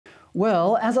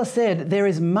Well, as I said, there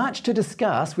is much to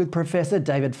discuss with Professor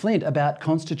David Flint about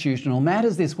constitutional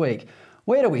matters this week.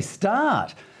 Where do we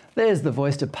start? There's the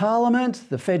voice to Parliament,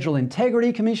 the Federal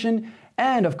Integrity Commission,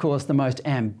 and of course the most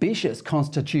ambitious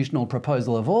constitutional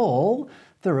proposal of all,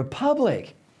 the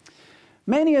Republic.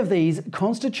 Many of these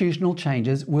constitutional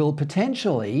changes will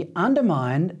potentially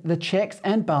undermine the checks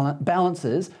and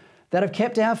balances that have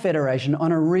kept our federation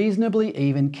on a reasonably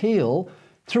even keel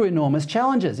through enormous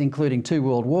challenges, including 2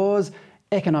 world wars,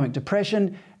 economic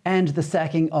depression, and the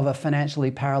sacking of a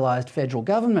financially paralysed federal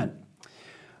government.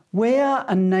 We are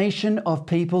a nation of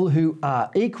people who are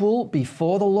equal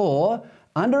before the law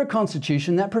under a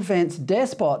constitution that prevents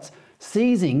despots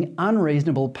seizing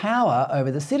unreasonable power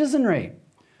over the citizenry.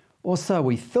 Or so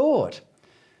we thought.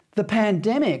 The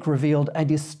pandemic revealed a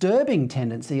disturbing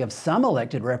tendency of some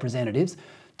elected representatives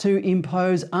to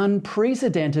impose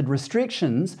unprecedented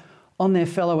restrictions on their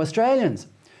fellow Australians.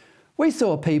 We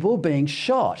saw people being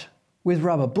shot with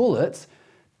rubber bullets,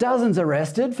 dozens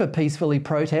arrested for peacefully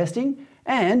protesting,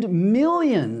 and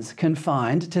millions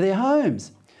confined to their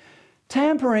homes.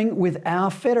 Tampering with our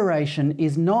federation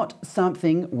is not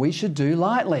something we should do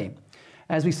lightly.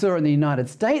 As we saw in the United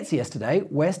States yesterday,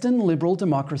 Western liberal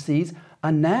democracies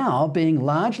are now being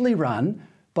largely run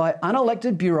by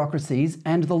unelected bureaucracies,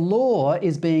 and the law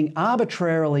is being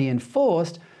arbitrarily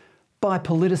enforced by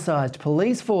politicised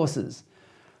police forces.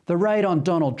 The raid on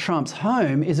Donald Trump's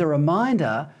home is a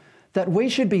reminder that we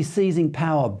should be seizing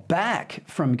power back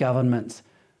from governments,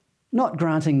 not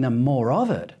granting them more of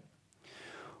it.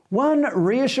 One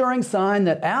reassuring sign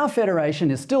that our federation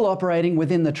is still operating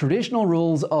within the traditional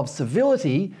rules of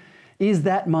civility is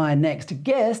that my next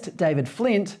guest, David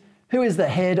Flint, who is the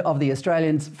head of the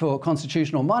Australians for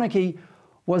Constitutional Monarchy,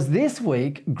 was this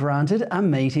week granted a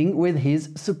meeting with his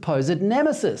supposed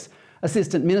nemesis,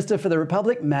 Assistant Minister for the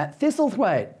Republic, Matt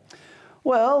Thistlethwaite.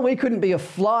 Well, we couldn't be a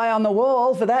fly on the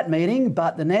wall for that meeting,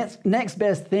 but the next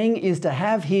best thing is to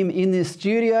have him in this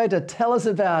studio to tell us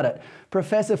about it.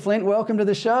 Professor Flint, welcome to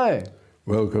the show.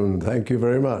 Welcome, thank you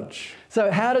very much. So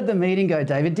how did the meeting go,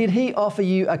 David? Did he offer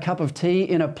you a cup of tea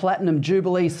in a Platinum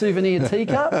Jubilee souvenir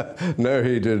teacup? No,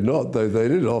 he did not, though they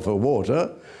did offer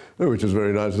water, which is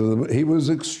very nice of them. He was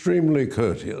extremely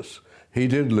courteous. He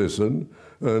did listen,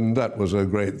 and that was a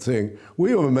great thing.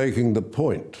 We were making the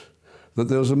point that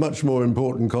there was a much more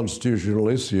important constitutional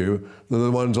issue than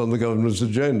the ones on the government's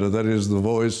agenda, that is the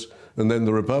voice and then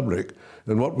the Republic.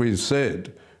 And what we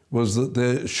said was that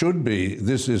there should be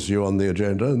this issue on the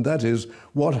agenda, and that is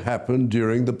what happened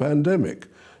during the pandemic.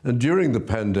 And during the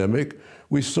pandemic,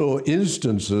 we saw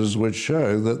instances which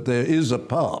show that there is a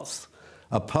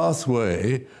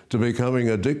pathway to becoming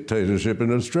a dictatorship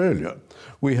in Australia.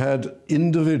 We had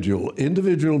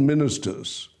individual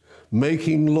ministers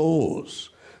making laws.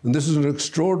 And this is an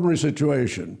extraordinary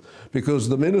situation because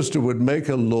the minister would make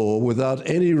a law without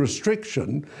any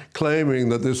restriction, claiming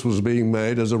that this was being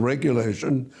made as a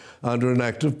regulation under an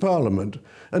Act of Parliament.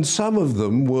 And some of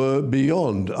them were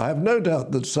beyond. I have no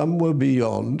doubt that some were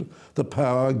beyond the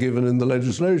power given in the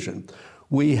legislation.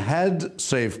 We had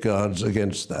safeguards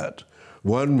against that.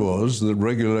 One was that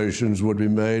regulations would be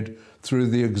made through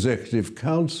the Executive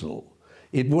Council.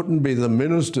 It wouldn't be the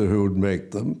minister who would make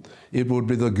them, it would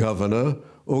be the governor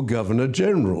or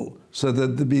Governor-General, so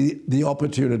that there'd be the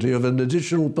opportunity of an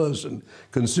additional person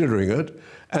considering it,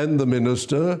 and the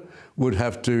minister would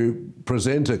have to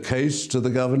present a case to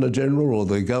the Governor-General or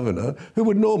the governor, who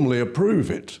would normally approve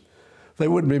it. They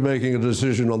wouldn't be making a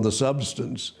decision on the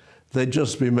substance. They'd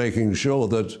just be making sure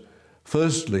that,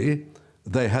 firstly,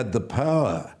 they had the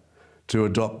power to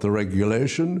adopt the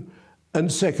regulation,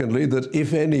 and secondly, that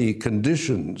if any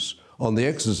conditions on the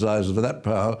exercise of that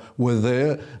power were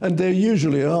there, and there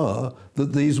usually are,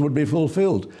 that these would be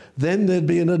fulfilled. Then there'd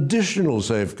be an additional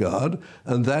safeguard,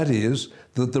 and that is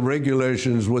that the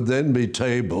regulations would then be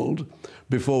tabled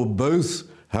before both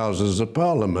houses of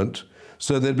Parliament,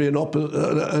 so there'd be an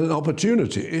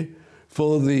opportunity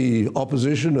for the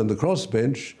opposition and the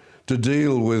crossbench to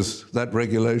deal with that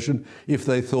regulation if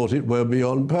they thought it were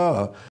beyond power.